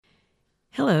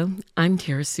Hello, I'm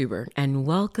Tara Suber, and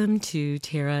welcome to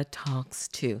Tara Talks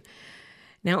 2.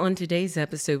 Now, on today's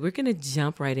episode, we're going to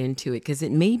jump right into it because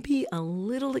it may be a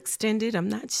little extended. I'm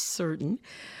not certain.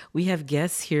 We have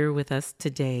guests here with us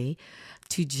today,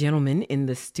 two gentlemen in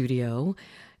the studio.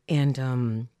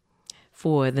 And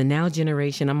for the now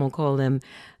generation, I'm going to call them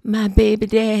my baby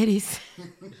daddies.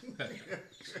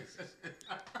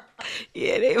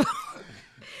 Yeah,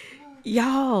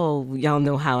 y'all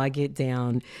know how I get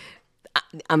down.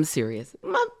 I'm serious.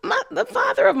 The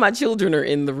father of my children are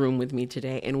in the room with me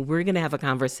today, and we're going to have a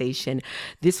conversation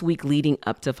this week leading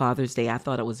up to Father's Day. I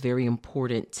thought it was very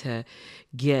important to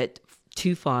get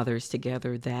two fathers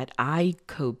together that I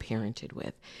co-parented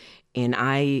with. And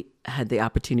I had the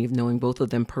opportunity of knowing both of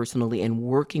them personally, and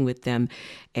working with them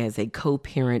as a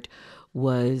co-parent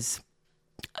was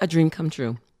a dream come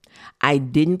true. I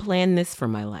didn't plan this for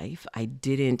my life. I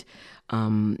didn't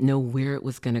know where it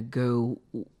was going to go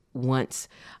once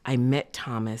I met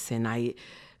Thomas and I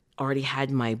already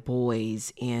had my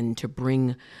boys, and to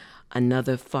bring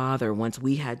another father once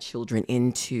we had children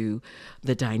into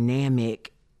the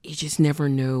dynamic, you just never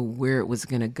know where it was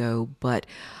going to go. But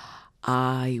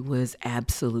I was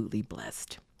absolutely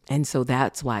blessed. And so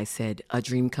that's why I said a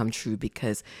dream come true,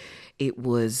 because it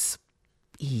was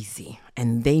easy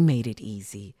and they made it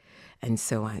easy. And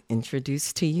so I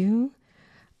introduced to you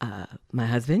my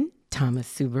husband, Thomas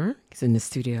Suber, is in the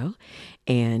studio,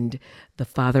 and the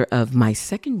father of my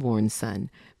second-born son,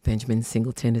 Benjamin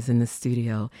Singleton, is in the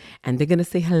studio. And they're going to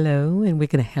say hello, and we're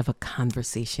going to have a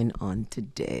conversation on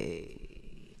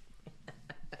today.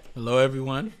 Hello,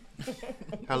 everyone.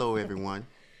 Hello, everyone.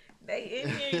 They in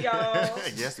here, y'all.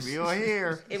 Yes, we are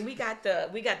here. And we got the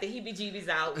heebie-jeebies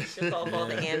out. We shook off all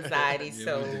the anxiety,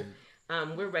 so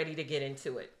we're ready to get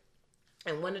into it.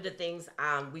 And one of the things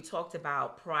we talked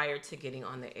about prior to getting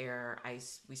on the air,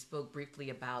 we spoke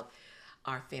briefly about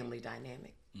our family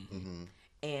dynamic. Mm-hmm.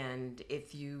 And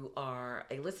if you are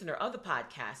a listener of the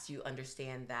podcast, you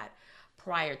understand that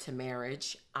prior to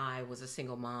marriage, I was a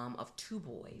single mom of two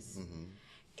boys. Mm-hmm.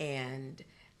 And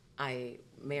I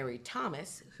married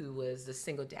Thomas, who was the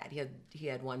single dad. He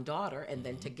had one daughter, and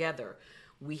then together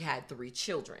we had three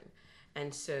children.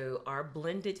 And so our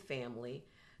blended family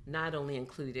not only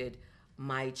included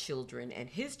my children and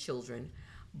his children,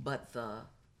 but the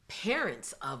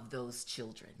parents of those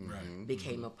children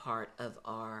became a part of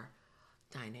our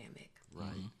dynamic. Right.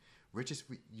 Mm-hmm. Which is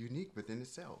unique within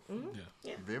itself. Mm-hmm.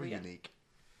 Yeah. Very unique.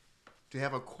 To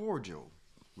have a cordial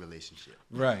relationship.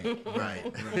 Right.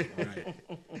 Right.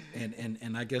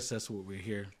 And I guess that's what we're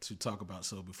here to talk about.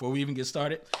 So before we even get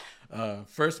started,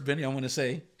 first, Benny, I want to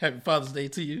say Happy Father's Day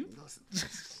to you.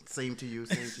 Same to you.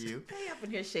 They up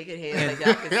in here shaking hands like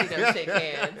y'all can see them shake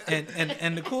hands.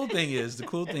 And the cool thing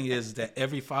is that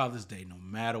every Father's Day, no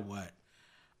matter what,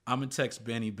 I'm gonna text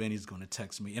Benny. Benny's gonna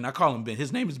text me, and I call him Ben.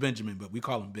 His name is Benjamin, but we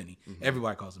call him Benny. Mm-hmm.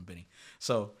 Everybody calls him Benny.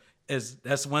 So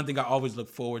that's one thing I always look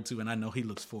forward to, and I know he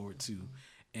looks forward to.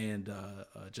 And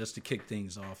just to kick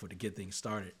things off or to get things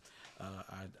started,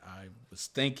 I was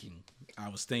thinking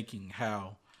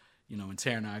how, when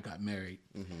Tara and I got married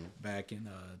back in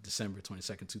December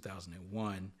 22nd,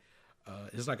 2001,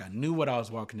 it's like I knew what I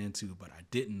was walking into, but I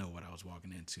didn't know what I was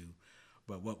walking into.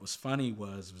 But what was funny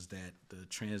was that the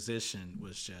transition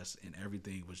was just, and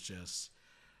everything was just,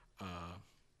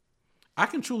 I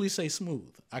can truly say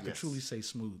smooth.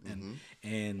 Mm-hmm.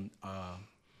 And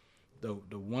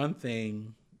the one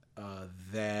thing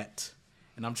that,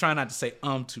 and I'm trying not to say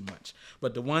too much,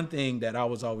 but the one thing that I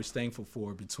was always thankful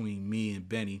for between me and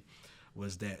Benny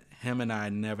was that him and I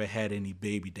never had any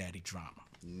baby daddy drama.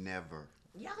 Never.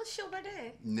 Y'all show my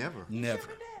dad. Never.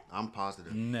 I'm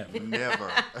positive. Never.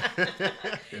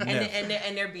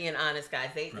 And they're being honest, guys.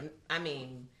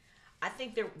 I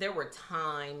think there were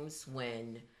times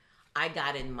when I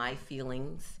got in my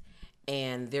feelings,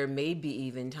 and there may be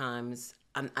even times,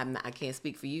 I can't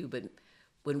speak for you, but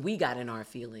when we got in our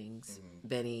feelings,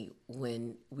 Benny,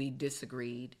 when we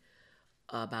disagreed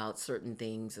about certain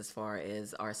things as far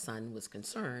as our son was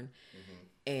concerned,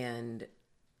 and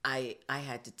I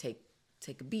had to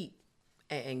take a beat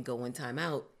and go in time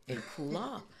out and cool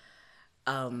off,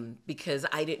 because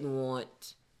I didn't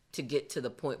want to get to the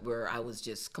point where I was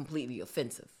just completely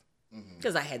offensive,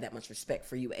 because I had that much respect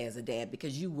for you as a dad,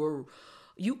 because you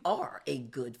are a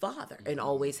good father and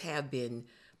always have been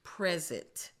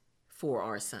present for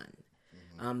our son.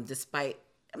 Despite,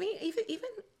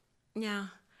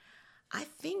 I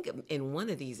think in one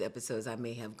of these episodes I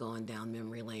may have gone down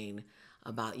memory lane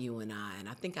about you and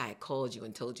I think I had called you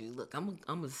and told you, look, I'm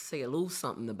gonna say a little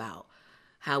something about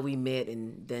how we met,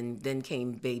 and then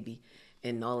came baby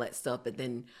and all that stuff, but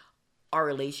then our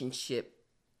relationship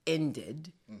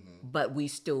ended, but we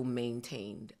still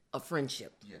maintained a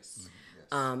friendship. Yes.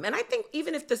 And I think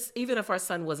even if our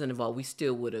son wasn't involved, we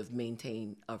still would have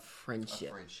maintained a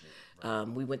friendship.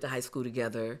 We went to high school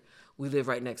together. We live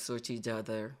right next door to each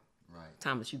other. Right.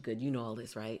 Thomas, you good? You know all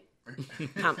this, right?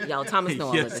 Thomas know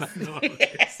all of Yes, this. I know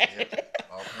this.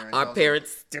 Our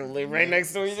parents still live right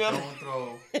next to each other. Stone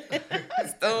throw.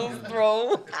 Stone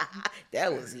throw.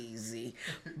 That was easy.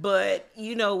 But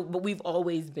we've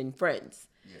always been friends.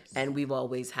 Yes. And we've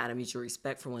always had a mutual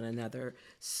respect for one another.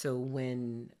 So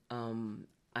when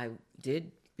I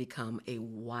did become a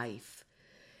wife,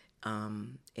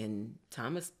 and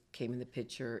Thomas came in the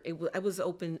picture, I was an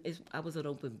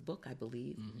open book, I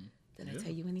believe. Did I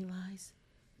tell you any lies?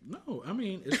 No, I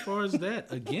mean, as far as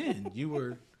that, again, you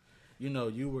were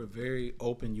very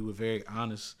open. You were very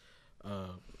honest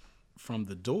from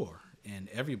the door, and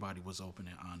everybody was open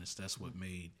and honest. That's what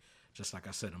made, just like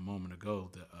I said a moment ago,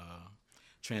 the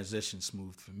transition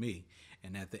smooth for me.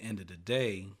 And at the end of the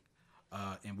day,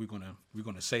 and we're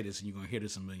gonna say this, and you're gonna hear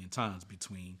this a million times,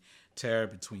 between Tara,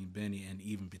 between Benny, and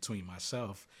even between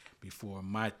myself, before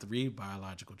my 3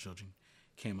 biological children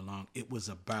came along, it was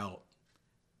about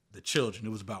the children. It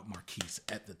was about Marquise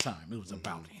at the time. It was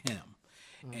about him.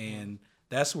 And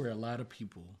that's where a lot of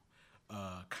people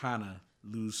kind of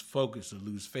lose focus or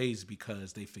lose phase,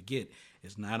 because they forget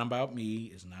it's not about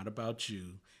me, it's not about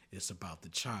you, it's about the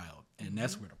child. And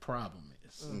that's where the problem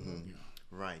is.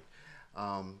 Right.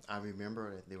 I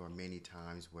remember that there were many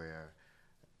times where,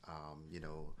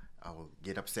 I would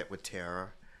get upset with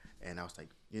Tara, and I was like,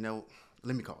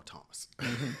 let me call Thomas.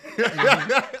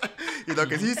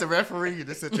 Because he's the referee in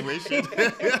the situation.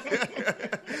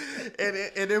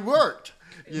 and it worked,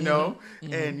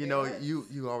 And,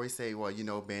 you always say,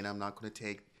 well, Ben, I'm not going to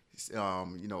take,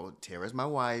 Tara's my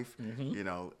wife,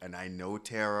 and I know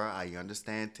Tara, I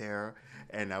understand Tara.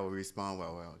 And I would respond,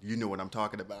 well, you know what I'm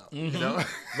talking about,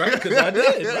 Right, because I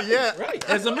did. Right, Yeah. Right,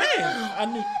 as a man. I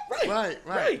knew.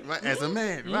 Right. As a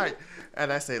man, right.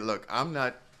 And I say, look, I'm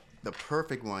not the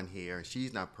perfect one here.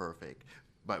 She's not perfect.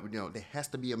 But, there has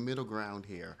to be a middle ground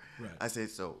here. Right. I said,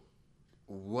 so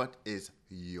what is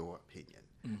your opinion?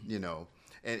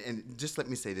 And just let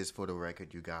me say this for the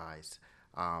record, you guys.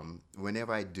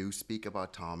 Whenever I do speak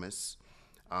about Thomas,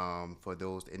 for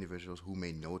those individuals who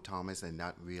may know Thomas and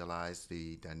not realize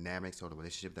the dynamics or the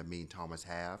relationship that me and Thomas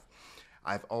have,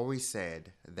 I've always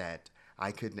said that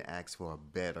I couldn't ask for a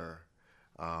better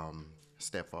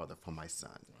stepfather for my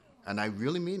son. And I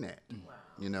really mean that.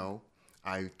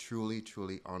 I truly,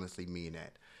 truly, honestly mean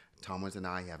that. Thomas and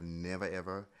I have never,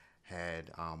 ever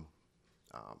had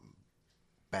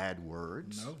bad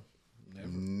words. No,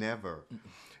 Never.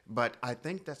 But I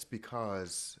think that's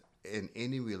because in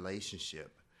any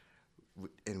relationship,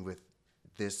 and with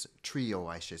this trio,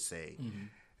 I should say,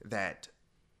 that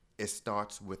it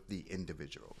starts with the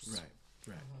individuals.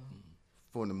 Right.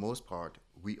 For the most part,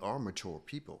 we are mature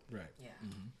people. Right. Yeah.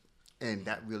 And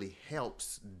that really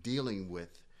helps dealing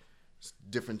with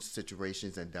different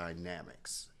situations and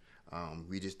dynamics.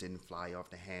 We just didn't fly off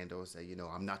the handle, say,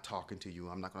 I'm not talking to you.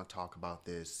 I'm not going to talk about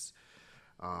this.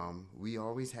 We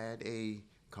always had a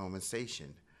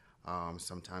conversation.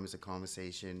 Sometimes the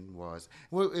conversation was,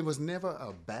 it was never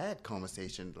a bad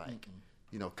conversation, like,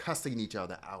 cussing each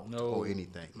other out or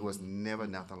anything. It was never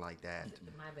nothing like that. It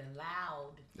might have been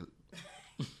loud.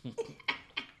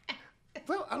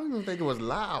 Well, I don't even think it was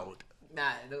loud.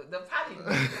 Nah, the probably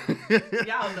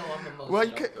y'all know I'm emotional.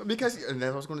 Well, because, and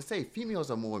as I was going to say,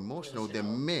 females are more emotional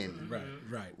than men.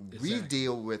 Right. We Exactly.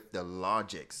 deal with the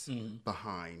logics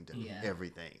behind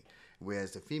everything.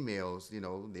 Whereas the females,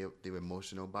 they're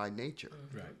emotional by nature.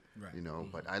 Right.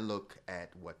 But I look at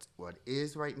what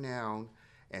is right now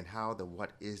and how the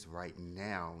what is right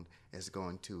now is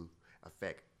going to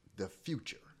affect the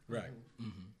future. Right.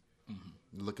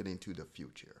 Looking into the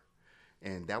future.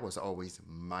 And that was always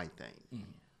my thing.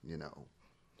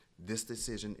 This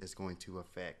decision is going to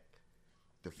affect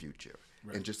the future.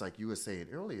 Right. And just like you were saying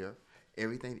earlier,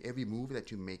 every move that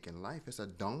you make in life is a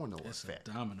domino effect.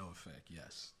 A domino effect,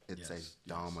 yes. It's Yes. a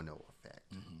domino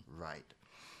effect, right?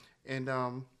 And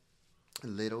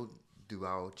little do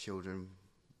our children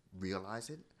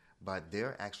realize it, but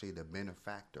they're actually the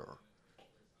benefactor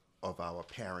of our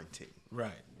parenting.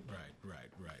 Right.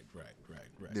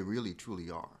 They really,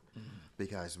 truly are.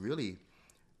 Because really,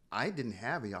 I didn't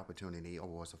have the opportunity or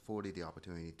was afforded the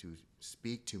opportunity to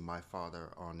speak to my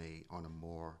father on a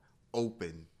more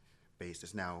open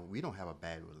basis. Now, we don't have a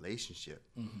bad relationship,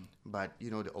 but,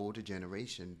 the older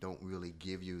generation don't really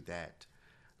give you that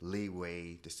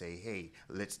leeway to say, hey,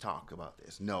 let's talk about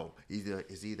this. No,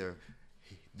 either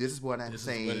This is what I'm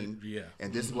saying,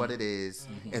 and this is what it is,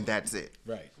 and that's it.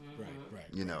 Right.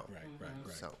 You know. Right.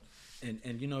 So,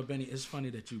 And you know, Benny, it's funny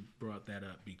that you brought that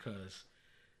up because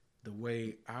the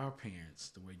way our parents,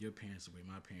 the way your parents, the way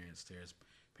my parents, their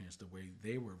parents, the way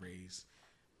they were raised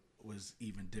was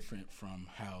even different from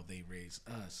how they raised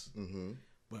us. Mm-hmm.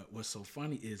 But what's so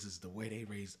funny is the way they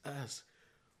raised us,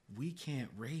 we can't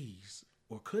raise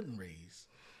or couldn't raise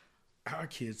our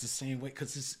kids the same way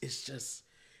because it's just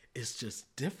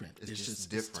different. It's just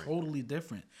different. It's totally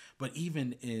different. But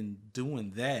even in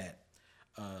doing that,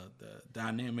 the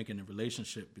dynamic and the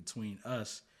relationship between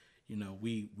us, you know,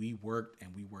 we worked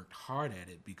and we worked hard at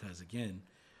it because again,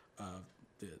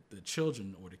 the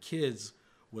children or the kids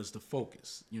was the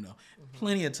focus. You know,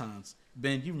 plenty of times,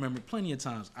 Ben, you remember plenty of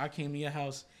times I came to your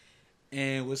house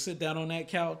and would sit down on that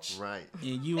couch, right,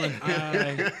 and you and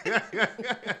I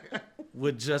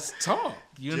would just talk.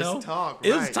 You know, talk.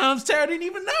 It was times Tara didn't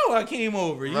even know I came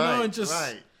over. You know, and just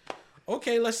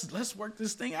okay, let's work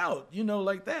this thing out. You know,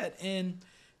 like that. And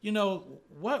you know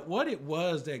what it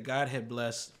was that God had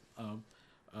blessed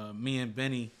me and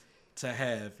Benny to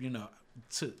have. You know,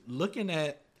 to looking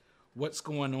at what's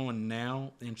going on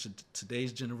now in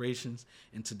today's generations,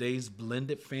 in today's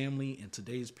blended family, in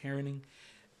today's parenting.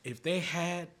 If they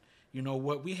had, you know,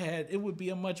 what we had, it would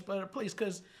be a much better place.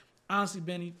 Because honestly,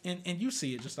 Benny, and you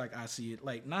see it just like I see it,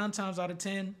 like 9 times out of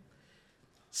 10,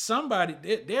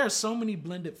 there are so many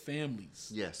blended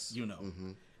families. Yes. You know,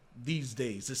 these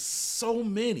days. There's so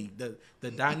many.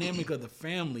 The dynamic of the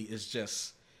family is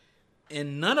just,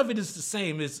 and none of it is the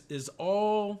same. Is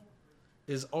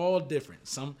all different.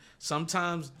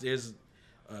 Sometimes there's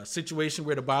a situation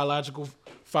where the biological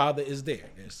father is there.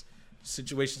 There's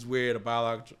situations where the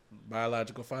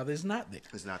biological father is not there.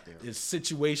 It's not there. There's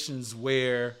situations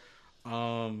where,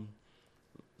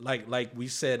 like we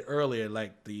said earlier,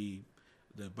 like the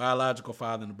biological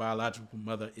father and the biological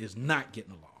mother is not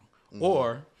getting along,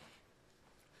 or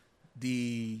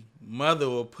the mother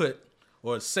will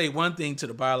or say one thing to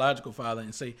the biological father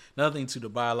and say another thing to the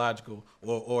biological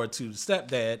or to the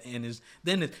stepdad,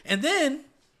 and then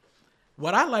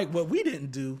what we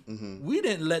didn't do, we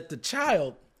didn't let the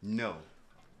child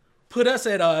put us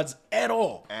at odds at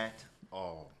all. At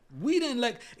all. We didn't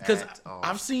let, because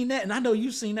I've seen that, and I know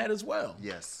you've seen that as well.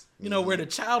 Yes. You know, where the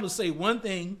child will say one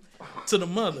thing to the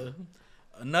mother,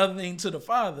 another thing to the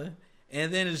father,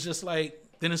 and then it's just like,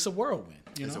 then it's a whirlwind.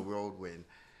 It's a whirlwind.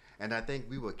 And I think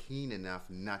we were keen enough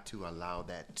not to allow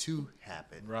that to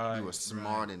happen. Right. We were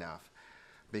smart enough.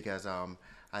 Because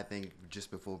I think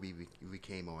just before we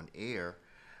came on air,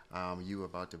 you were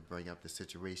about to bring up the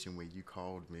situation where you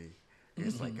called me.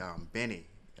 It's like, Benny.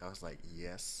 I was like,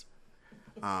 yes.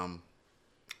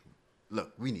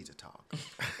 Look, we need to talk.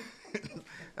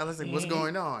 I was like, what's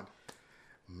going on?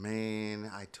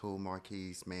 Man, I told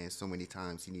Marquise, man, so many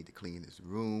times he need to clean his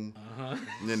room.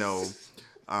 You know,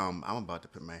 I'm about to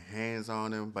put my hands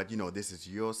on him, but you know, this is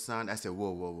your son. I said,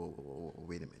 whoa,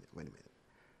 wait a minute.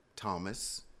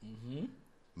 Thomas,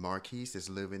 Marquise is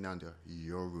living under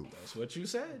your roof. That's what you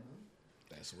said.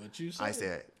 I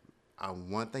said,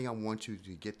 one thing I want you to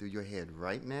get through your head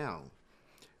right now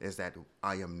is that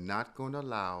I am not going to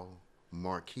allow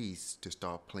Marquise to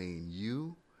start playing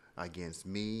you against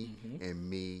me and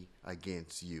me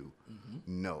against you.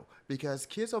 No, because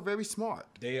kids are very smart.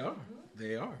 They are.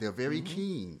 They're very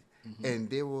keen, and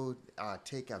they will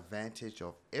take advantage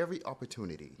of every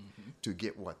opportunity to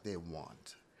get what they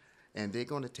want. And they're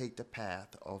going to take the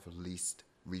path of least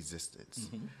resistance.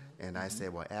 And I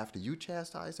said, well, after you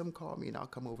chastise them, call me and I'll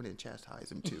come over and chastise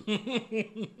them too.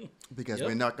 Because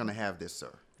we're not going to have this,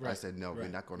 sir. Right. I said, no, we're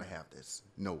not going to have this.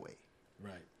 No way.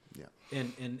 Right. Yeah.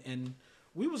 And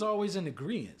we was always in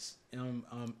agreement.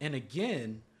 And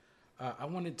again, I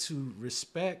wanted to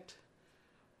respect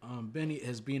Benny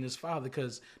as being his father,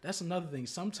 because that's another thing.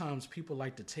 Sometimes people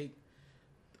like to take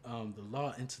the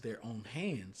law into their own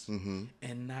hands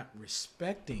and not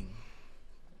respecting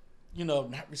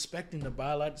the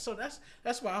biological. So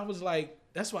that's why I was like,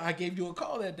 that's why I gave you a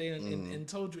call that day and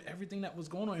told you everything that was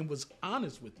going on and was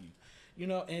honest with you. You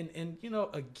know, and you know,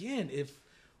 again, if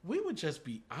we would just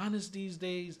be honest these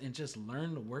days and just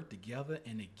learn to work together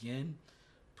and again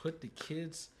put the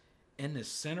kids in the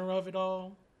center of it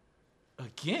all.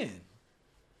 Again,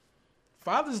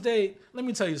 Father's Day, let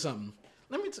me tell you something.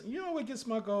 You know what gets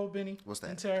my goal, Benny? What's that?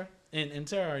 And Tara? And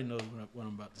Tara already knows what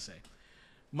I'm about to say.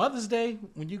 Mother's Day,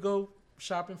 when you go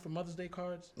shopping for Mother's Day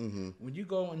cards, when you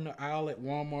go in the aisle at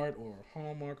Walmart or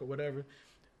Hallmark or whatever,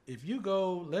 if you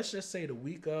go, let's just say the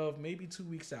week of, maybe 2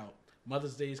 weeks out,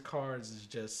 Mother's Day's cards is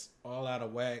just all out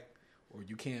of whack, or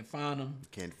you can't find them.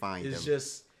 Can't find them. It's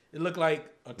just, It looked like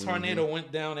a tornado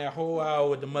went down that whole hour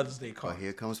with the Mother's Day Oh, card.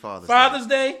 here comes Father's Father's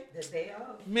Day, The day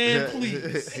of. man,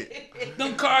 please.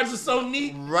 Them cards are so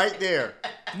neat. Right there.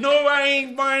 No, I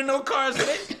ain't buying no cards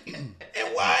today. And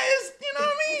why is, you know what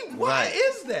I mean? Why Right.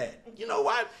 is that? You know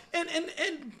why? And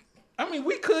I mean,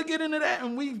 we could get into that,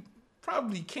 and we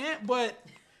probably can't. But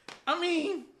I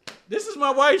mean, this is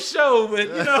my wife's show, but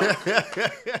you know,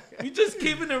 we just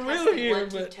keeping it real here.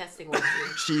 But Testing 1, 2.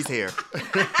 She's here.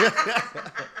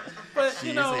 But She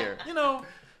you is know, here.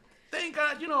 thank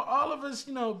God, all of us,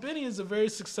 Benny is a very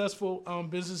successful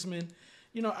businessman.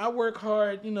 I work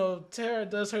hard. Tara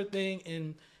does her thing,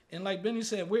 and like Benny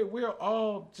said, we're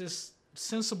all just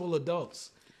sensible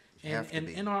adults, Have to and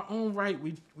be. in our own right,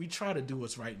 we try to do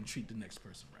what's right and treat the next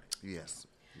person right. Yes.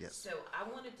 So I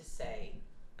wanted to say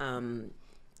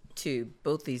to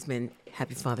both these men,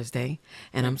 happy Father's Day.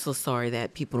 And I'm so sorry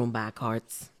that people don't buy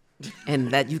cards. And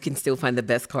that you can still find the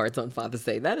best cards on Father's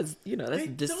Day. That is, that's They a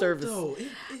disservice. don't, though.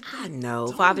 I know.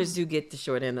 Fathers do get the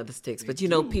short end of the sticks. But,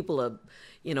 people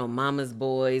are, mama's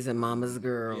boys and mama's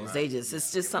girls. Yeah. it's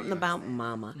just something about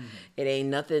mama. It ain't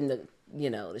nothing to,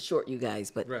 to short you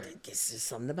guys. But Right. it's just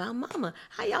something about mama.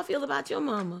 How y'all feel about your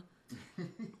mama?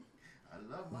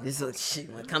 This is shit.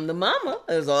 When it come to mama,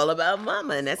 it's all about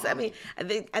mama, and that's.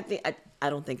 I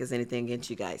don't think it's anything against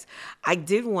you guys. I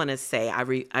did want to say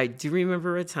I do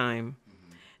remember a time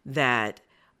that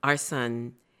our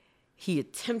son, he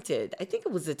attempted. I think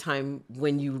it was the time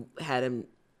when you had him,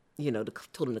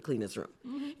 told him to clean his room.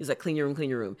 He was like, clean your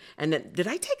room. And then, did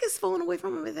I take his phone away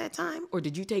from him at that time, or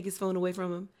did you take his phone away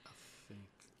from him?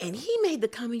 And he made the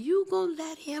comment, you gonna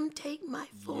let him take my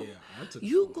phone? Yeah, I took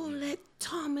You the phone, gonna let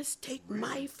Thomas take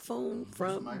my phone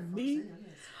from me?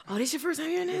 Oh, this your first time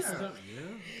hearing this? Yeah.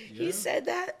 He said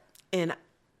that, and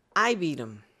I beat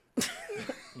him.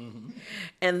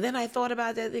 And then I thought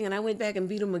about that thing, and I went back and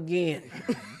beat him again.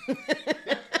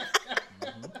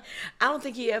 I don't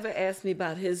think he ever asked me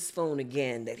about his phone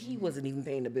again that he wasn't even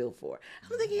paying the bill for. I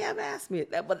don't think he ever asked me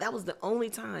that, but that was the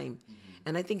only time.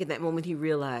 And I think at that moment he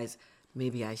realized,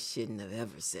 maybe I shouldn't have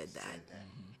ever said that.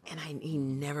 And he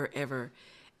never, ever,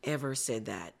 ever said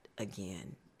that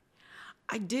again.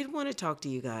 I did want to talk to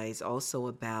you guys also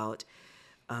about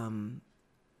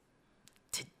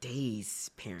today's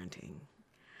parenting.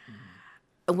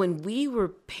 When we were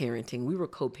parenting, we were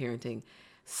co-parenting,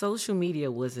 social media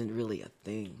wasn't really a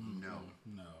thing. No.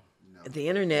 The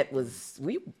internet was,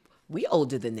 we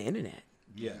older than the internet.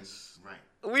 Yes.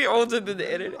 Right. We older than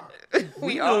the internet.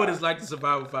 We know what it's like to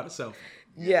survive without a cell phone.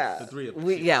 Yeah, The three of us,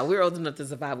 we're old enough to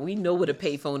survive. We know what a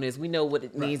payphone is. We know what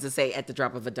it means to say at the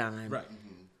drop of a dime. Right.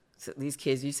 So these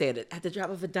kids, you say it at the drop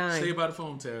of a dime. Stay by the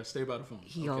phone, Tara. Stay by the phone.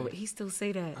 He still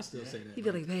say that. I still say that. He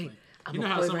be like, hey, I'm You know gonna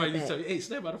how call you somebody right used to back. tell you, hey,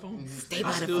 stay by the phone. Stay by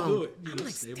I the still phone. do it. I'm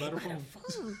like, Stay by the phone.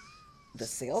 The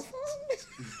cell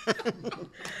phone?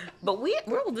 But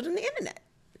we're older than the internet.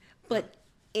 But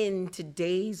in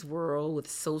today's world with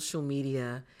social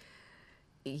media,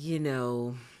 it's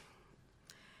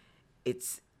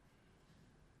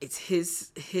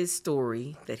his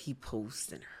story that he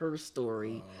posts and her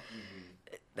story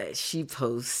that she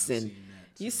posts, and seen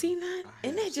that, you too. seen that? I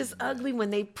Isn't have that just seen that. ugly when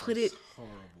they put it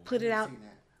Horrible. out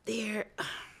there?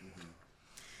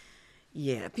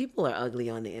 Yeah, people are ugly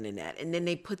on the internet, and then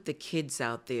they put the kids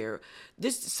out there.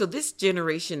 This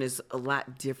generation is a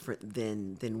lot different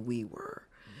than we were.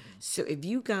 So if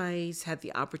you guys had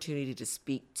the opportunity to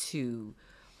speak to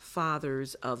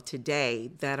fathers of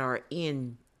today that are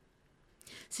in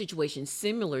situations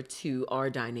similar to our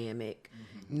dynamic,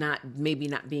 maybe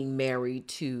not being married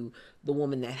to the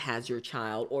woman that has your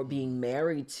child, or being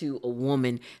married to a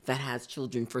woman that has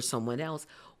children for someone else,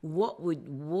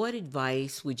 what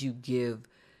advice would you give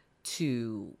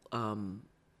to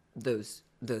those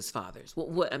fathers?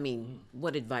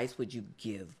 What advice would you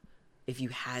give if you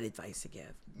had advice to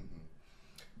give?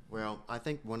 Well, I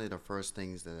think one of the first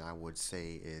things that I would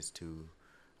say is to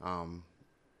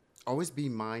always be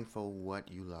mindful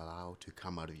what you allow to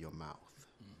come out of your mouth.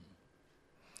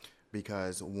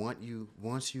 Because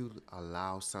once you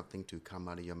allow something to come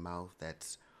out of your mouth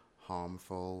that's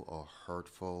harmful or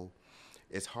hurtful,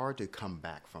 it's hard to come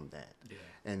back from that. Yeah.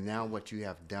 And now what you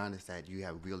have done is that you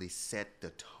have really set the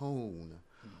tone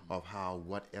of how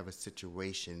whatever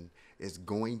situation is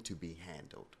going to be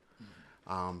handled.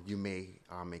 You may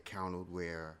encounter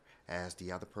where as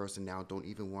the other person now don't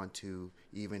even want to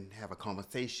even have a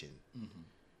conversation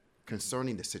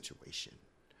concerning the situation.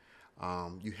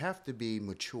 You have to be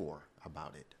mature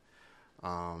about it.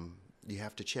 You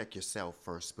have to check yourself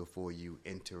first before you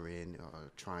enter in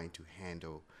trying to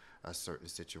handle a certain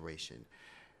situation.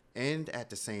 And at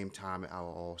the same time, I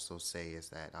will also say is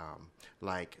that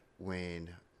like when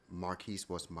Marquise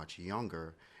was much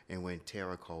younger, and when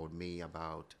Tara called me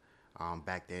about,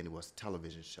 back then it was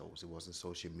television shows, it wasn't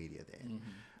social media then.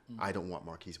 I don't want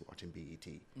Marquise watching BET.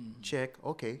 Check,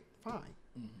 okay, fine.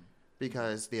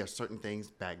 Because there are certain things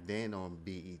back then on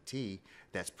BET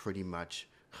that's pretty much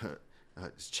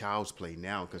it's child's play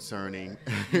now concerning.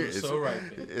 So right.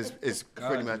 It's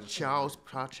pretty much child's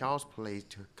play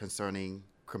concerning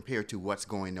compared to what's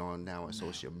going on now on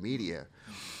social media.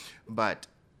 But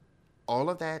all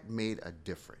of that made a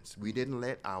difference. We didn't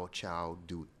let our child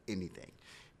do anything.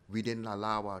 We didn't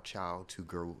allow our child to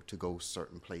go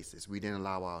certain places. We didn't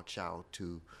allow our child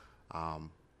to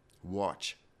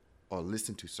watch or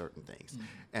listen to certain things.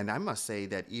 And I must say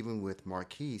that even with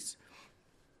Marquise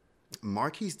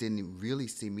didn't really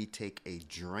see me take a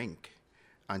drink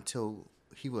until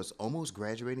he was almost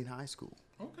graduating high school.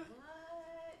 Okay.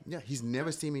 Yeah, he's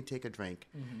never seen me take a drink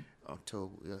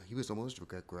until he was almost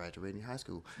graduating high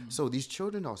school. So these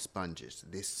children are sponges.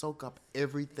 They soak up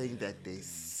everything that they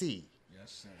see.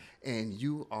 Yes, sir. And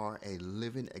you are a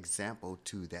living example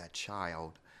to that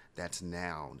child that's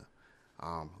now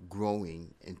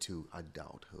growing into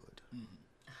adulthood.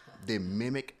 They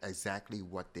mimic exactly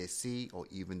what they see or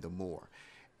even the more.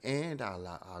 And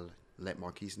I'll let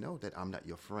Marquise know that I'm not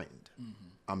your friend.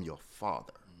 I'm your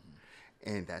father.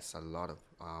 And that's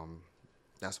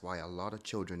that's why a lot of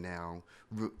children now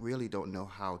really don't know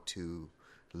how to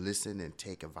listen and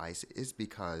take advice. It's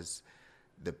because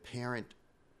the parent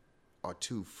are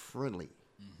too friendly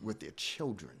with their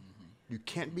children. You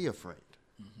can't be a friend.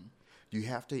 You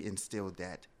have to instill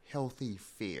that healthy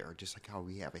fear, just like how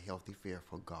we have a healthy fear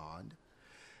for God.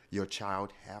 Your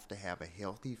child have to have a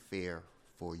healthy fear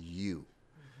for you,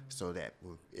 so that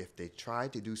if they try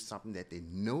to do something that they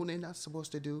know they're not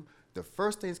supposed to do, the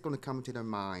first thing that's going to come into their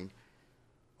mind,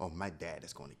 oh, my dad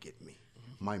is going to get me.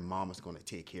 My mom is going to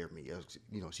take care of me.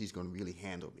 She's going to really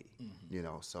handle me.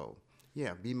 So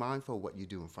yeah, be mindful of what you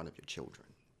do in front of your children.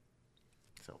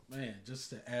 So, man, just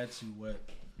to add to what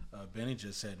Benny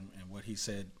just said, and what he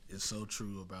said is so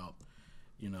true about,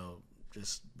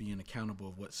 just being accountable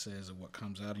of what says and what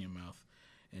comes out of your mouth.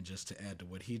 And just to add to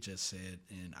what he just said,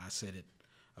 and I said it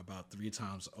about 3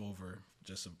 times over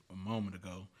just a moment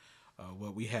ago,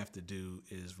 what we have to do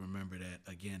is remember that,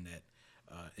 again, that,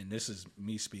 and this is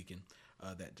me speaking,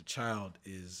 that the child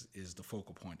is the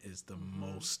focal point, is the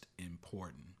most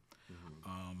important.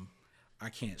 I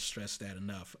can't stress that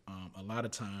enough. A lot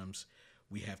of times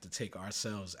we have to take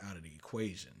ourselves out of the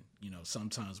equation.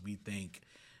 Sometimes we think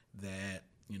that,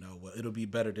 well, it'll be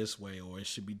better this way, or it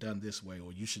should be done this way,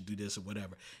 or you should do this or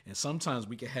whatever. And sometimes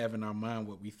we can have in our mind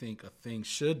what we think a thing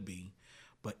should be,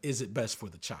 but is it best for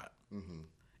the child?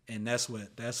 And that's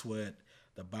what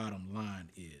the bottom line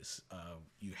is.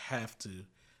 You have to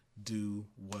do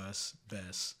what's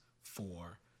best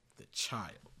for the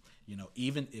child.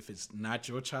 Even if it's not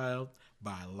your child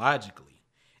biologically,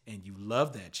 and you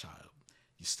love that child,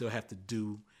 you still have to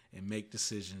do and make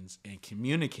decisions and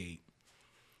communicate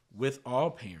with all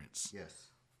parents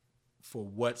for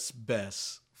what's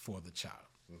best for the child.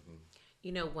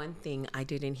 One thing I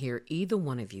didn't hear either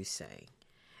one of you say,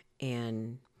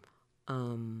 and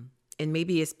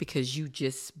maybe it's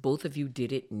because both of you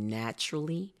did it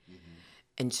naturally,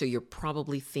 and so you're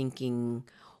probably thinking,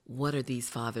 what are these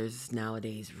fathers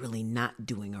nowadays really not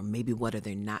doing, or maybe what are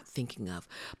they not thinking of?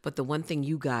 But the one thing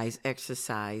you guys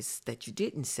exercised that you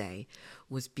didn't say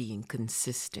was being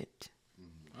consistent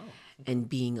and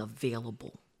being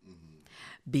available,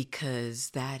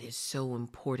 because that is so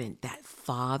important, that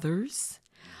fathers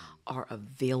are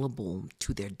available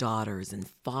to their daughters, and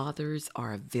fathers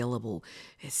are available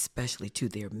especially to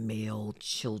their male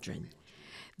children.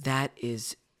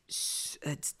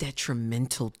 It's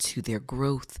detrimental to their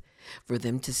growth for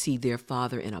them to see their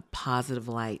father in a positive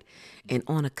light and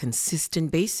on a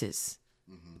consistent basis,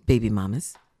 baby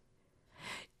mamas.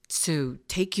 So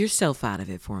take yourself out of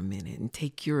it for a minute and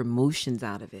take your emotions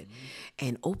out of it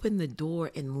and open the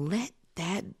door and let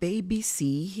that baby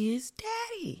see his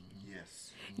daddy.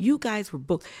 yes. You guys were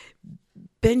both,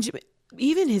 Benjamin,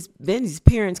 even Ben's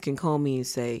parents can call me and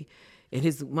say, and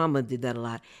his mama did that a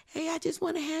lot. Hey, I just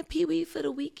want to have Pee Wee for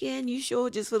the weekend. You sure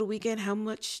just for the weekend? How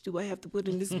much do I have to put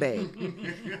in this bag?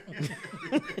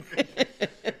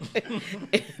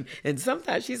 and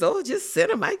sometimes she's, just send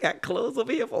him. I got clothes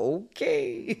over here for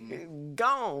okay.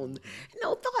 Gone.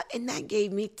 No thought. And that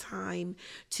gave me time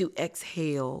to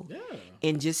exhale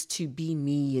and just to be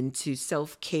me and to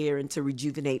self-care and to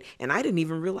rejuvenate. And I didn't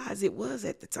even realize it was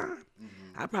at the time.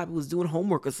 I probably was doing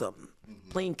homework or something,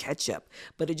 playing catch up,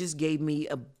 but it just gave me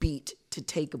a beat to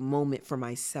take a moment for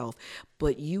myself.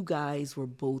 But you guys were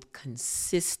both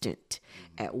consistent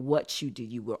at what you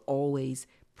did. You were always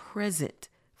present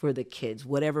for the kids,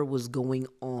 whatever was going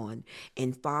on.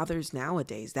 And fathers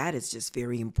nowadays, that is just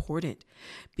very important,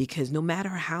 because no matter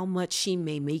how much she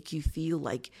may make you feel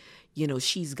like,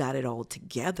 she's got it all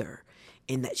together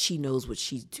and that she knows what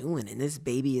she's doing and this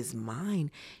baby is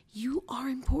mine, you are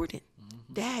important.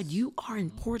 Dad, you are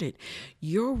important.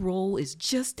 Your role is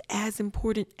just as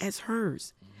important as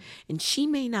hers. And she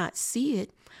may not see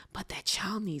it, but that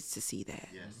child needs to see that.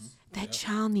 Yes. That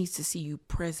child needs to see you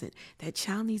present. That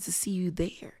child needs to see you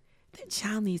there. That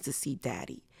child needs to see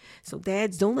daddy. So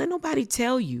dads, don't let nobody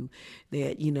tell you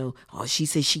that, oh, she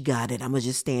said she got it, I'm going to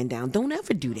just stand down. Don't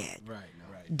ever do that. Right.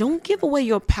 Don't give away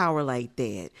your power like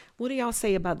that. What do y'all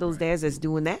say about those dads that's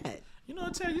doing that?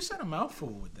 Terry, you said a mouthful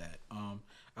with that.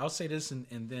 I'll say this and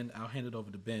then I'll hand it over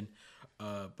to Ben.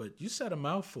 But you said a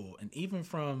mouthful. And even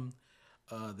from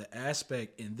the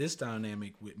aspect in this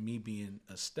dynamic with me being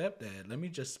a stepdad, let me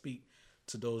just speak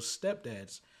to those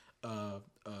stepdads.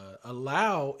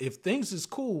 Allow, if things is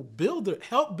cool,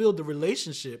 help build the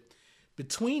relationship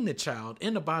between the child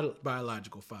and the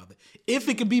biological father, if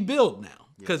it can be built now,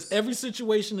 because every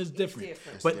situation is different.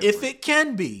 But if it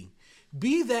can be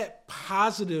that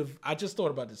positive. I just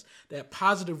thought about this. That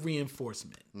positive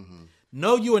reinforcement.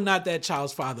 No, you are not that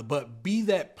child's father, but be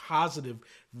that positive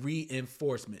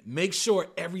reinforcement. Make sure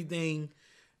everything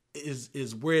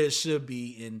is where it should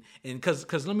be, and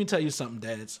because let me tell you something,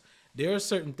 dads. There are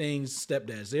certain things,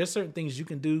 stepdads, there are certain things you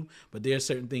can do, but there are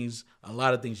certain things, a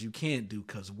lot of things you can't do.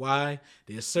 Because why?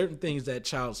 There are certain things that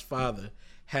child's father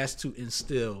has to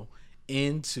instill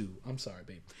into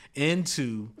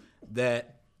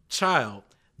that child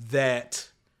that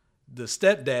the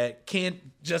stepdad can't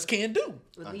do.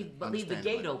 But leave the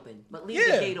gate open. But leave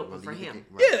the gate open for him.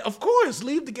 Yeah, of course.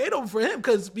 Leave the gate open for him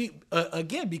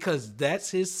because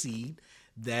that's his seed,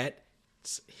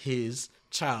 that's his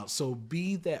child. So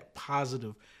be that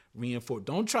positive reinforce.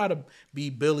 Don't try to be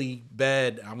Billy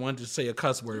Bad. I wanted to say a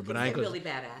cuss word, but I ain't Billy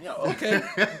Badass. Yeah, okay.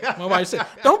 My wife said,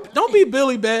 don't be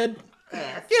Billy Bad.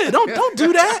 Yeah, don't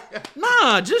do that.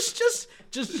 Nah,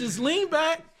 just lean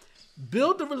back.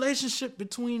 Build the relationship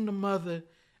between the mother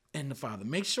and the father.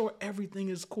 Make sure everything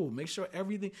is cool. Make sure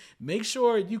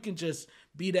you can just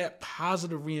be that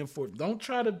positive reinforcement. Don't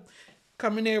try to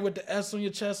come in there with the S on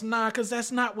your chest. Nah, because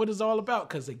that's not what it's all about.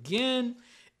 Because again,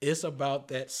 it's about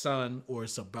that son or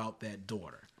it's about that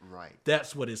daughter. Right.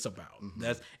 That's what it's about.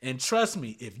 And trust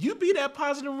me, if you be that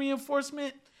positive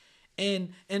reinforcement, and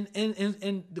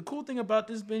the cool thing about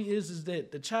this, Benny, is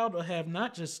that the child will have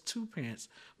not just two parents,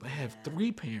 but have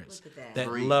three parents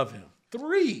that love him.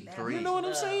 Three. You know what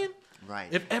I'm saying? Right.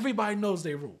 If everybody knows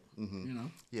their role.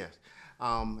 Yes.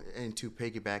 And to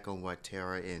piggyback on what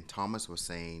Tara and Thomas were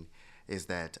saying, is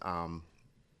that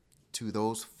to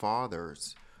those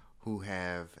fathers who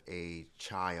have a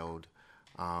child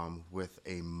with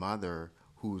a mother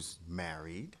who's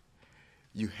married,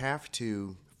 you have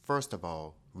to, first of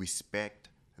all, respect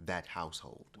that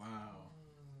household.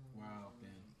 Wow, Ben.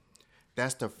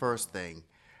 That's the first thing,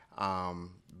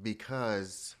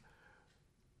 because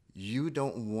you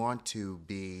don't want to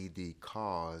be the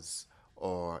cause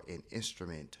or an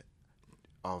instrument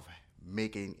of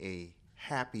making a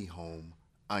happy home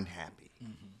unhappy.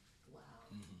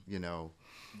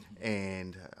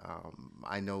 And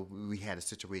I know we had a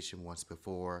situation once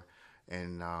before,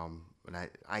 and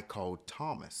I called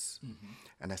Thomas,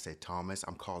 and I said, Thomas,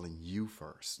 I'm calling you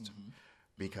first,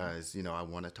 because I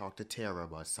want to talk to Tara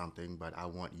about something, but I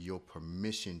want your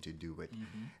permission to do it.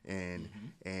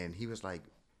 And he was like,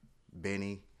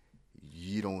 Benny,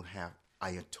 you don't have.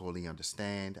 I totally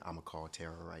understand. I'm gonna call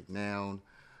Tara right now.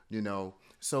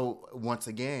 So once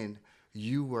again,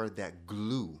 you were that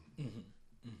glue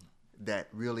that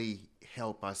really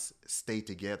help us stay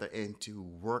together and to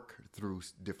work through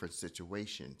different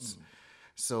situations.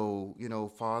 So,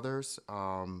 fathers,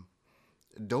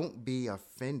 don't be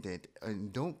offended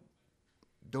and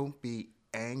don't be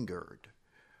angered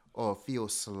or feel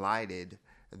slighted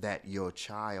that your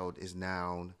child is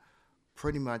now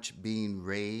pretty much being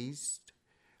raised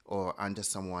or under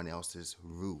someone else's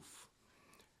roof.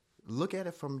 Look at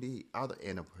it from the other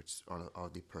end of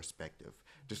the perspective.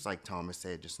 Just like Thomas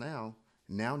said just now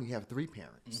you have three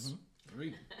parents.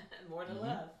 Three. More to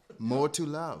love. More to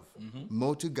love,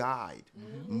 more to guide,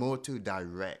 more to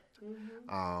direct.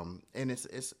 And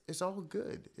it's all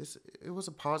good. It was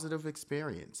a positive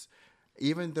experience.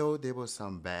 Even though there were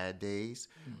some bad days,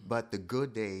 but the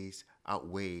good days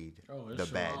outweighed the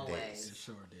bad days. It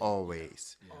sure did.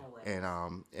 Always. Yeah.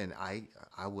 And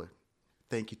I would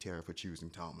thank you, Tara, for choosing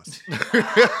Thomas.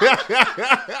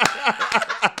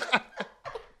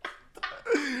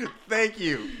 Thank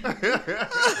you.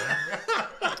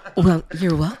 Well,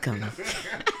 you're welcome.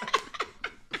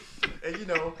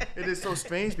 It is so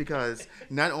strange because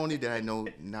not only did I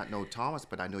not know Thomas,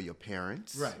 but I know your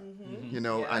parents. Right. You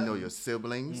know, I know your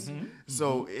siblings.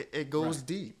 So it goes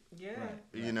deep. Yeah.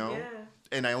 You know. Yeah.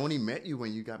 And I only met you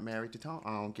when you got married to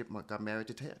Tom. Got married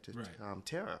to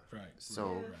Tara. Right.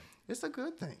 So Right. it's a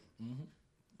good thing.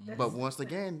 But once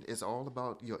again, it's all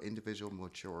about your individual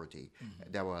maturity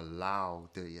that will allow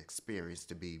the experience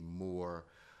to be more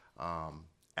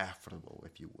affable,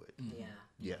 if you would. Yeah.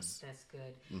 Yes. That's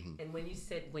good. And when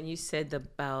you said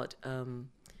about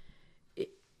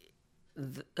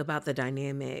about the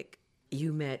dynamic,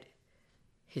 you met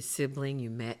his sibling, you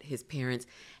met his parents.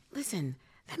 Listen,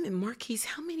 I mean, Marquise,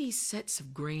 how many sets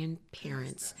of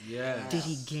grandparents Yes. did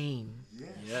he gain?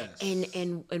 Yes.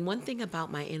 And one thing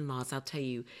about my in-laws, I'll tell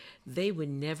you, they would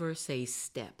never say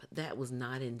step. That was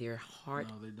not in their heart.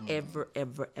 No, they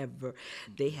don't. Ever.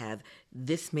 They have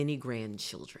this many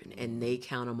grandchildren, and they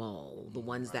count them all. The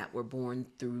ones that were born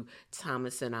through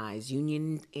Thomas and I's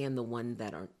union, and the ones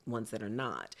that are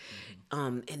not.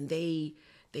 And they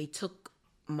took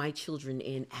my children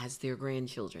in as their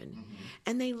grandchildren,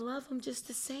 and they love them just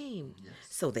the same.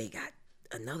 So they got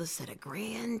another set of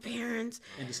grandparents.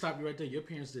 And to stop you right there, your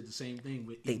parents did the same thing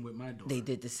with my daughter. They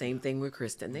did the same thing with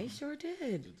Kristen. They sure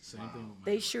did. The same thing with my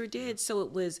They sure did. So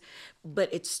it was,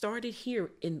 but it started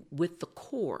here with the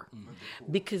core,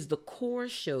 because the core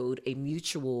showed a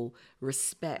mutual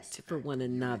respect for one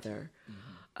another.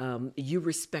 You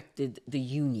respected the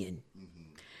union.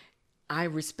 I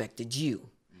respected you.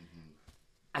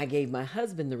 I gave my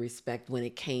husband the respect when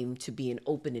it came to being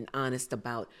open and honest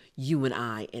about you and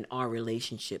I and our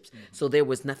relationships. So there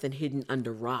was nothing hidden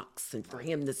under rocks. And for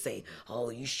him to say, oh,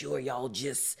 you sure y'all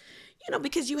just,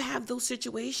 because you have those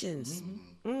situations.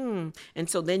 And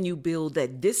so then you build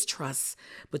that distrust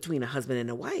between a husband and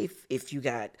a wife. If you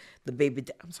got the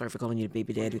I'm sorry for calling you the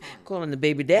baby daddy, calling the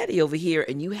baby daddy over here,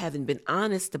 and you haven't been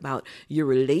honest about your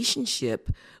relationship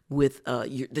with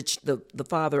the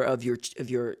father of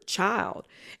your child,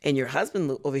 and your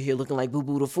husband over here looking like Boo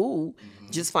Boo the fool,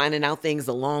 just finding out things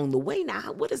along the way.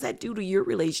 Now, what does that do to your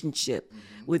relationship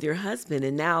with your husband?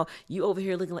 And now you over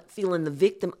here looking like feeling the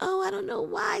victim. Oh, I don't know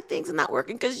why things are not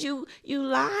working, because you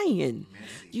lying.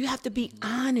 You have to be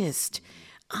honest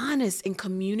and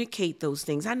communicate those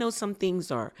things. I know some things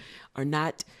are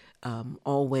not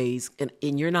always,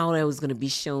 and you're not always going to be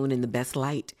shown in the best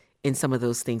light in some of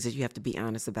those things that you have to be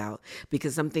honest about,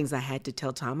 because some things I had to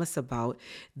tell Thomas about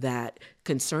that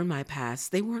concern my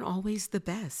past, they weren't always the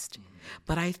best.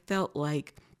 But I felt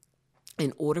like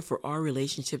in order for our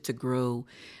relationship to grow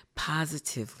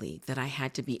positively, that I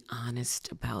had to be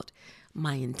honest about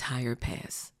my entire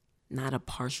past, not a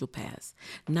partial past,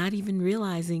 not even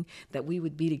realizing that we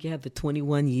would be together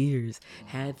 21 years,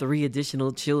 had 3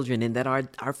 additional children, and that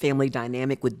our family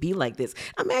dynamic would be like this.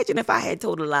 Imagine if I had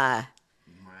told a lie.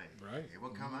 Right. It will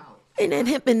come out. And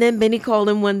then Benny called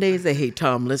him one day and said, hey,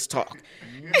 Tom, let's talk.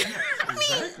 I mean,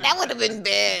 that would have been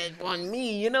bad on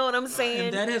me. You know what I'm saying?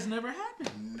 And that has never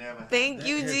happened. Never. Thank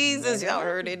you, Jesus. Y'all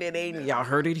heard it. It ain't. Y'all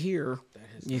heard it here.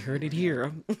 You heard it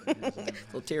here.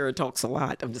 So Tara talks a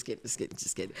lot. I'm just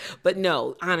kidding. But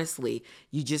no, honestly,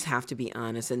 you just have to be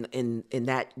honest. And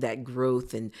that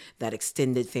growth and that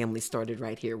extended family started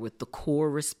right here with the core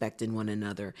respecting one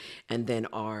another. And then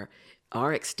our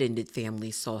extended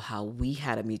family saw how we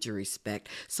had a mutual respect.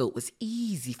 So it was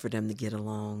easy for them to get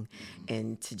along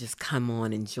and to just come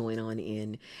on and join on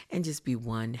in and just be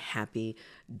one happy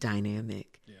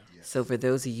dynamic. Yeah. Yes. So for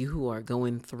those of you who are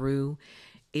going through,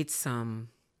 it's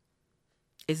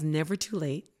never too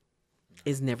late.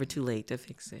 It's never too late to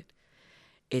fix it.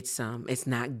 It's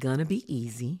not gonna be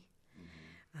easy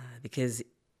because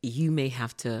you may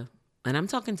have to, and I'm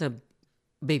talking to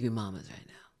baby mamas right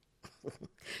now,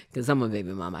 because I'm a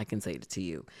baby mama. I can say it to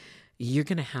you. You're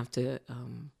gonna have to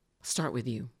start with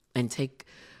you and take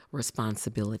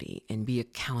responsibility and be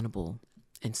accountable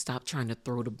and stop trying to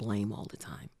throw the blame all the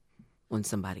time on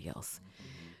somebody else.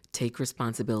 Take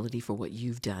responsibility for what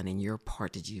you've done and your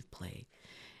part that you've played.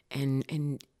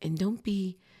 And don't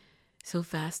be so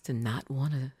fast to not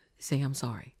want to say, I'm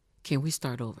sorry. Can we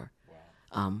start over?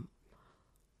 Wow.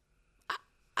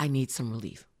 I need some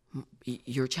relief.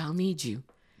 Your child needs you,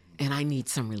 and I need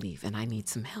some relief, and I need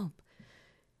some help.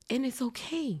 And it's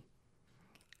okay.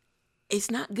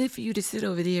 It's not good for you to sit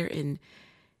over there and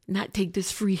not take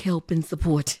this free help and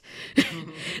support.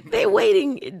 They're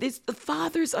waiting. The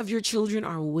fathers of your children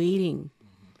are waiting.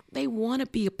 They want to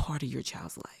be a part of your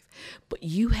child's life. But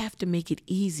you have to make it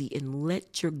easy and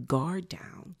let your guard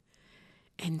down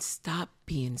and stop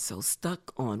being so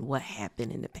stuck on what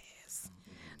happened in the past.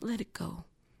 Let it go.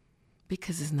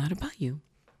 Because it's not about you.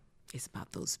 It's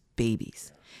about those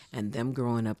babies and them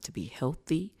growing up to be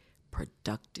healthy,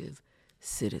 productive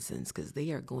citizens, because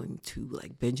they are going to,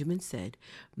 like Benjamin said,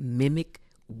 mimic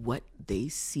what they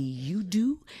see you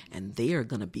do, and they are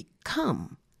going to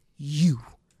become you.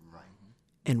 Right.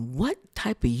 And what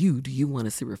type of you do you want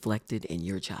to see reflected in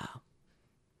your child?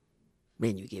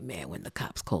 Man, you get mad when the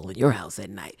cops call in your house at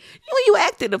night. You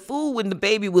acted a fool when the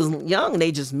baby was young.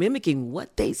 They just mimicking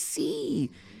what they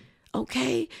see.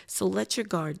 Okay? So let your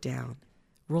guard down.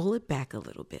 Roll it back a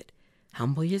little bit.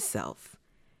 Humble yourself.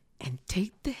 And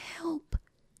take the help.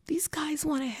 These guys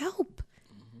want to help.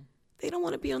 They don't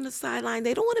want to be on the sideline.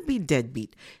 They don't want to be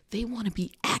deadbeat. They want to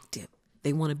be active.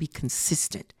 They want to be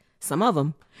consistent. Some of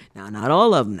them. Now, not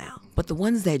all of them now. But the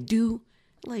ones that do,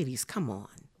 ladies, come on.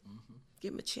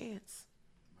 Give them a chance.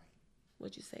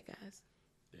 What'd you say, guys?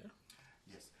 Yeah.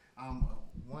 Yes.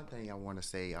 One thing I want to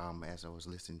say, as I was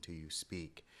listening to you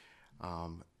speak,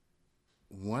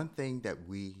 one thing that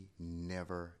we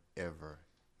never,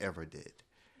 ever did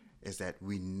is that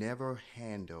we never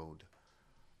handled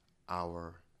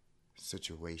our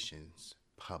situations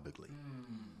publicly.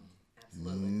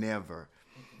 Absolutely. Never.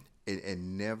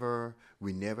 And never,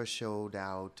 we never showed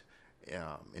out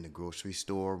in the grocery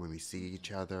store when we see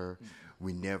each other.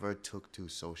 We never took to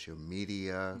social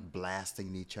media,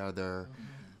 blasting each other.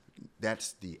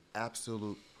 That's the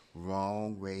absolute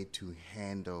wrong way to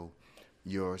handle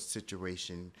your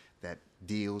situation that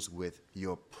deals with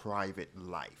your private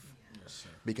life. Yes, sir.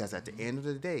 Because at the end of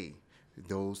the day,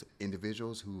 those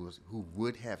individuals who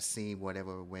would have seen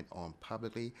whatever went on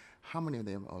publicly, how many of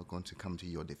them are going to come to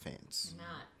your defense?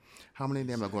 Not. How many of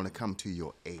them are going to come to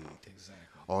your aid? Exactly.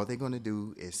 All they're going to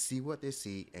do is see what they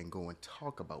see and go and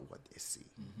talk about what they see.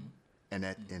 And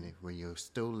when you're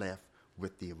still left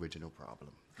with the original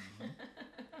problem.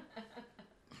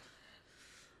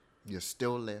 You're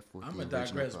still left with I'm the going to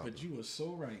original digress, problem. but you are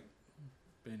so right.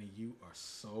 Benny, you are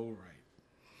so right.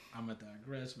 I'm going to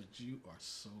digress, but you are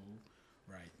so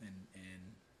right. And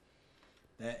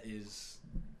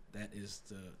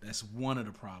that's one of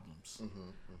the problems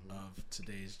of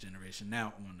today's generation.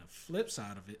 Now, on the flip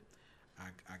side of it,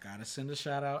 I gotta send a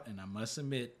shout out, and I must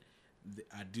admit,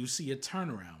 I do see a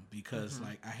turnaround because,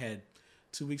 like, I had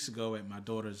 2 weeks ago at my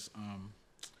daughter's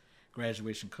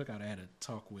graduation cookout, I had a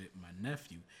talk with my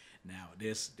nephew. Now,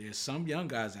 there's some young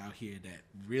guys out here that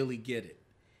really get it,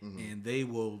 and they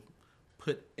will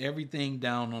put everything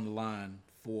down on the line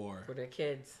for their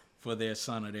kids, for their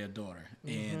son or their daughter.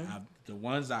 And the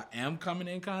ones I am coming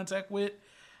in contact with,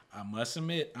 I must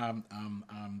admit, I'm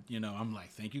like,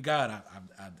 thank you, God.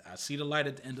 I see the light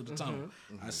at the end of the tunnel.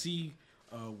 I see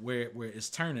where it's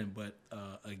turning. But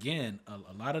again,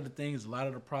 a lot of the things, a lot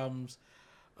of the problems,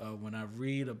 when I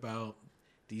read about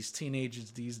these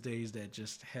teenagers these days that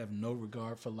just have no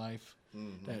regard for life,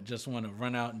 that just want to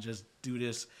run out and just do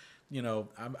this. You know,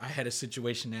 I had a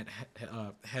situation that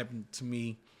happened to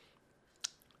me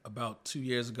about 2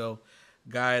 years ago.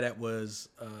 Guy that was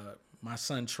my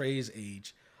son Trey's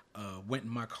age went in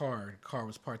my car. The car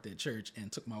was parked at church,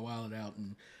 and took my wallet out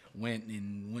and went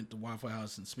to Waffle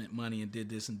House and spent money and did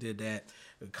this and did that.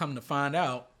 Come to find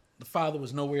out, the father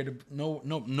was nowhere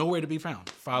to be found.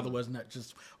 The father was not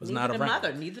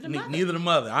around. Neither the mother. Neither the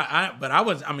mother.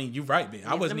 I mean, you're right, Ben.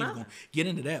 I wasn't even going to get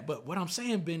into that. But what I'm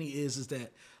saying, Benny, is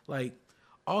that, like,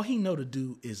 all he know to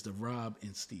do is to rob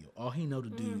and steal. All he know to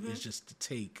do is just to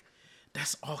take.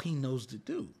 That's all he knows to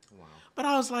do. Wow. But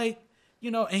I was like,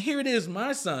 and here it is,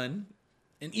 my son,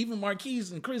 and even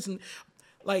Marquise and Chris, and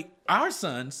like our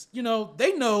sons,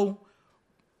 they know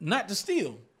not to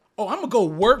steal. Oh, I'm gonna go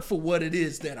work for what it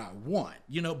is that I want,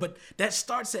 But that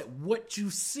starts at what you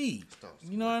see.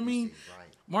 You know what I mean? Right.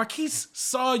 Marquise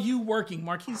saw you working.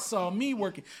 Marquise saw me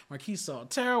working. Marquise saw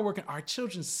Tara working. Our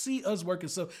children see us working.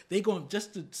 So they going,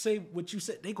 just to say what you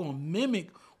said, they going to mimic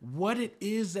what it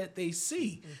is that they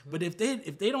see. But if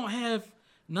they don't have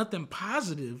nothing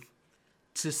positive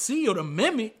to see or to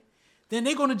mimic, then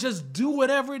they're going to just do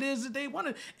whatever it is that they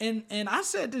wanted. And I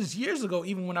said this years ago,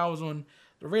 even when I was on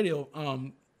the radio,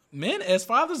 men as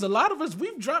fathers, a lot of us,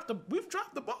 we've dropped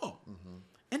the ball.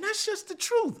 And that's just the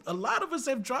truth. A lot of us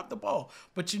have dropped the ball.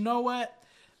 But you know what?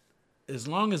 As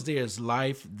long as there is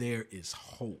life, there is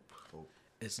hope.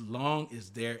 As long as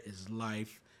there is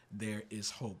life, there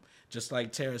is hope. Just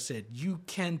like Tara said, you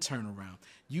can turn around.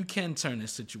 You can turn that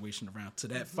situation around. To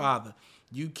that father,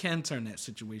 you can turn that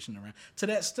situation around. To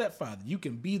that stepfather, you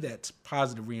can be that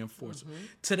positive reinforcer.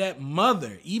 To that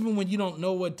mother, even when you don't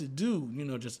know what to do,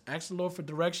 just ask the Lord for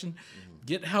direction,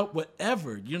 get help,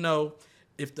 whatever,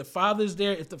 If the father's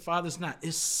there, if the father's not,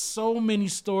 it's so many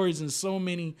stories and so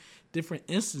many different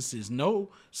instances. No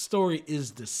story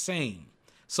is the same.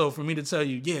 So for me to tell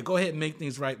you, yeah, go ahead and make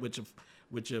things right with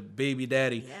with your baby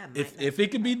daddy. Yeah, If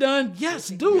it can be done, yes,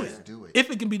 do it. do it.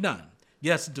 If it can be done,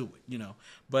 yes, do it. You know,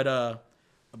 but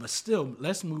still,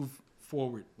 let's move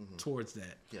forward towards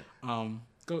that. Yeah.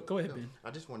 Go ahead, Ben.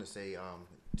 I just want to say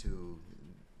to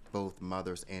both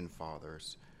mothers and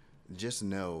fathers, just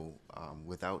know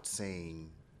without saying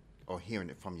or hearing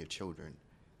it from your children,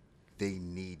 they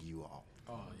need you all.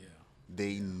 Oh yeah.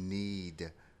 They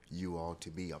need you all to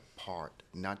be a part,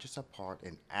 not just a part,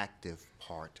 an active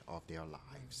part of their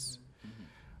lives.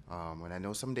 And I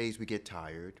know some days we get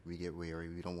tired, we get weary,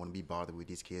 we don't want to be bothered with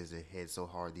these kids that head so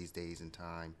hard these days in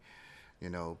time,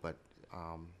 but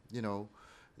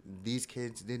these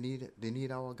kids, they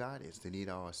need our guidance, they need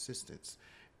our assistance,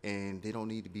 and they don't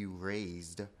need to be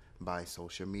raised by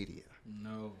social media.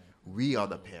 No. We are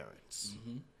the parents.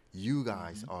 You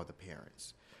guys are the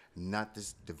parents, not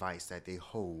this device that they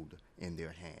hold in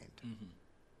their hand.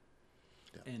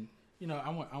 And I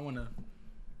want to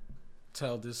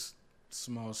tell this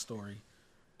small story.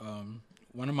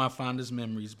 One of my fondest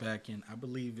memories back in, I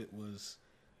believe it was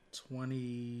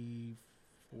 2013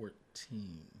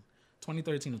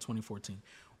 or 2014.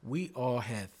 We all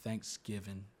had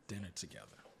Thanksgiving dinner together.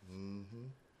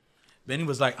 Benny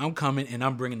was like, "I'm coming and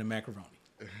I'm bringing the macaroni."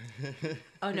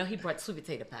 Oh no, he brought sweet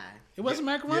potato pie. It wasn't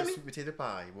macaroni. Yes, sweet potato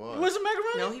pie. It was. It wasn't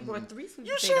macaroni. No, he brought 3 sweet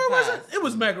You potato sure it pies. wasn't? It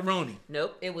was macaroni.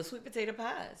 Nope, it was sweet potato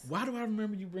pies. Why do I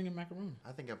remember you bringing macaroni?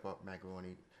 I think I brought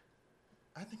macaroni.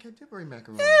 I think I did bring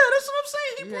macaroni. Yeah, that's what I'm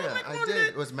saying. He brought Yeah, macaroni. I did.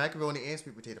 It was macaroni and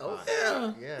sweet potato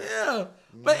pie. Yeah.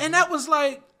 But and that was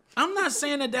like, I'm not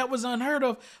saying that was unheard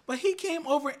of, but he came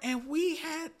over and we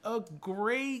had a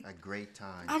great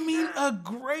time. a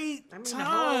great The whole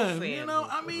time.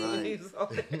 family.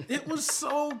 It was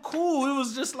so cool. It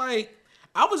was just like,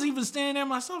 I was even standing there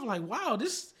myself like, wow,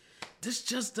 this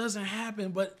just doesn't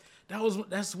happen. But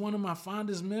that's one of my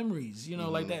fondest memories,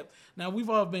 like that. Now we've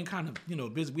all been kind of,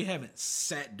 busy. We haven't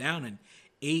sat down and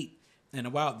ate in a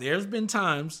while. There's been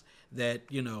times that,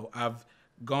 I've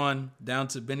gone down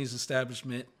to Benny's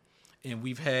establishment and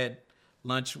we've had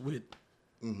lunch with.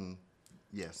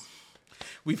 Yes.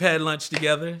 We've had lunch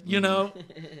together,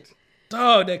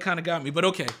 Dog, that kind of got me. But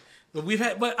okay.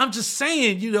 But I'm just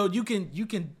saying, you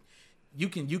can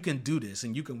do this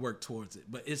and you can work towards it.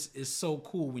 But it's so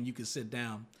cool when you can sit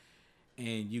down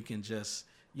and you can just,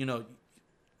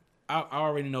 I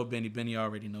already know Benny. Benny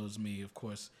already knows me. Of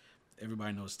course,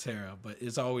 everybody knows Tara. But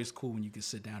it's always cool when you can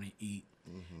sit down and eat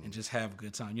and just have a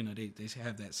good time. They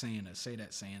have that saying,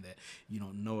 that you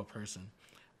don't know a person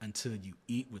until you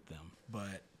eat with them.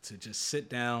 But to just sit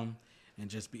down and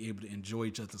just be able to enjoy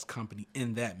each other's company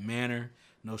in that manner,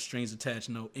 no strings attached,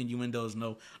 no innuendos,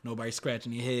 nobody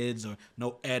scratching their heads or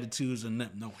no attitudes or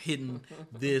no hitting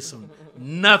this or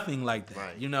nothing like that,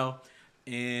 Right.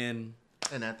 And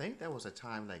I think that was a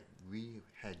time like we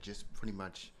had just pretty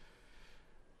much,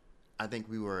 I think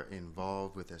we were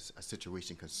involved with a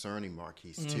situation concerning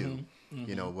Marquise too.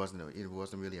 It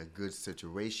wasn't really a good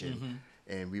situation,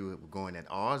 and we were going at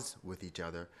odds with each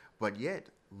other, but yet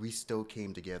we still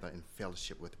came together in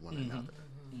fellowship with one another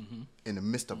in the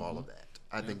midst of all of that.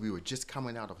 I think we were just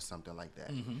coming out of something like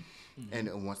that.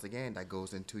 And once again, that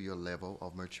goes into your level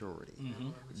of maturity.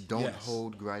 Don't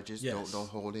hold grudges. Yes. Don't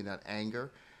hold in that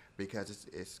anger, because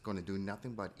it's going to do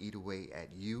nothing but eat away at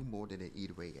you more than it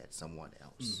eat away at someone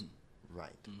else.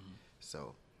 Right.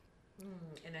 So.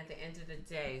 And at the end of the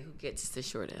day, who gets the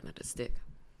short end of the stick?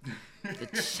 The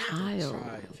child.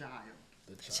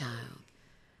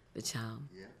 The child.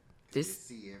 Yeah. They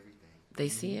see everything. They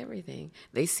see everything.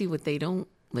 They see what they don't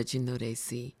let you know they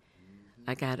see.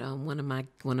 I got one of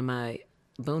my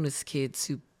bonus kids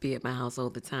who be at my house all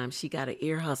the time. She got an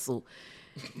ear hustle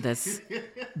that's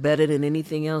better than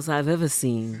anything else I've ever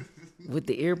seen, with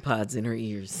the ear pods in her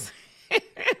ears.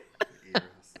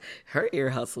 Her ear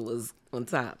hustle is on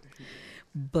top.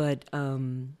 But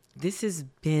this has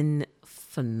been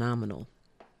phenomenal.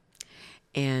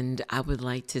 And I would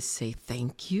like to say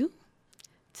thank you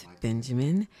to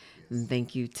Benjamin. And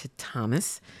thank you to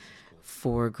Thomas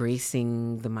for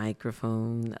gracing the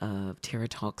microphone of Tara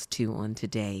Talks 2 on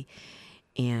today.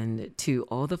 And to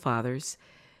all the fathers,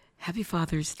 happy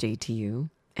Father's Day to you.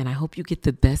 And I hope you get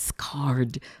the best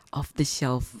card off the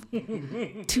shelf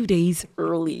 2 days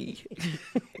early.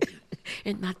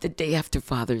 And not the day after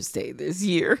Father's Day this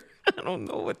year. I don't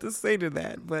know what to say to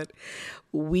that. But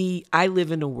I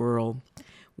live in a world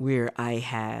where I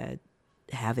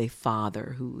have a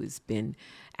father who has been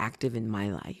active in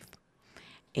my life.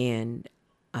 And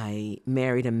I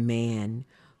married a man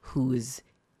who is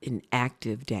an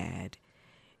active dad.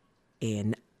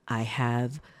 And I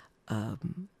have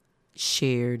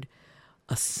shared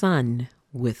a son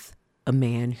with a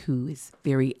man who is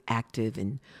very active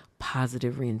in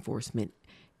positive reinforcement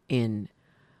in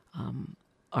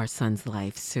our son's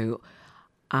life. So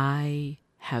I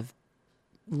have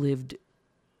lived,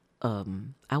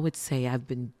 I would say I've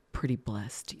been pretty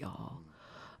blessed, y'all.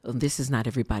 This is not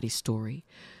everybody's story.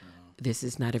 This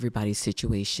is not everybody's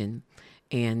situation.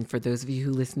 And for those of you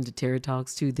who listen to Terror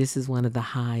Talks too, this is one of the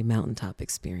high mountaintop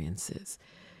experiences.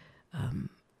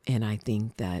 And I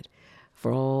think that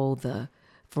for all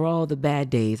the bad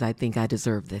days, I think I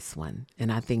deserve this one.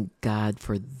 And I thank God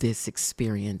for this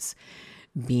experience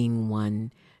being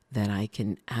one that I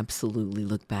can absolutely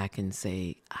look back and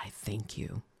say, I thank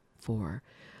you for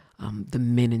the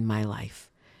men in my life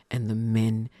and the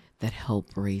men that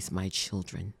help raise my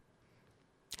children.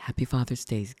 Happy Father's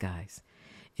Day, guys.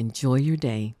 Enjoy your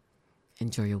day.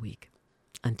 Enjoy your week.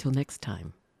 Until next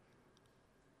time,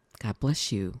 God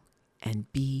bless you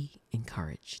and be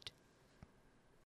encouraged.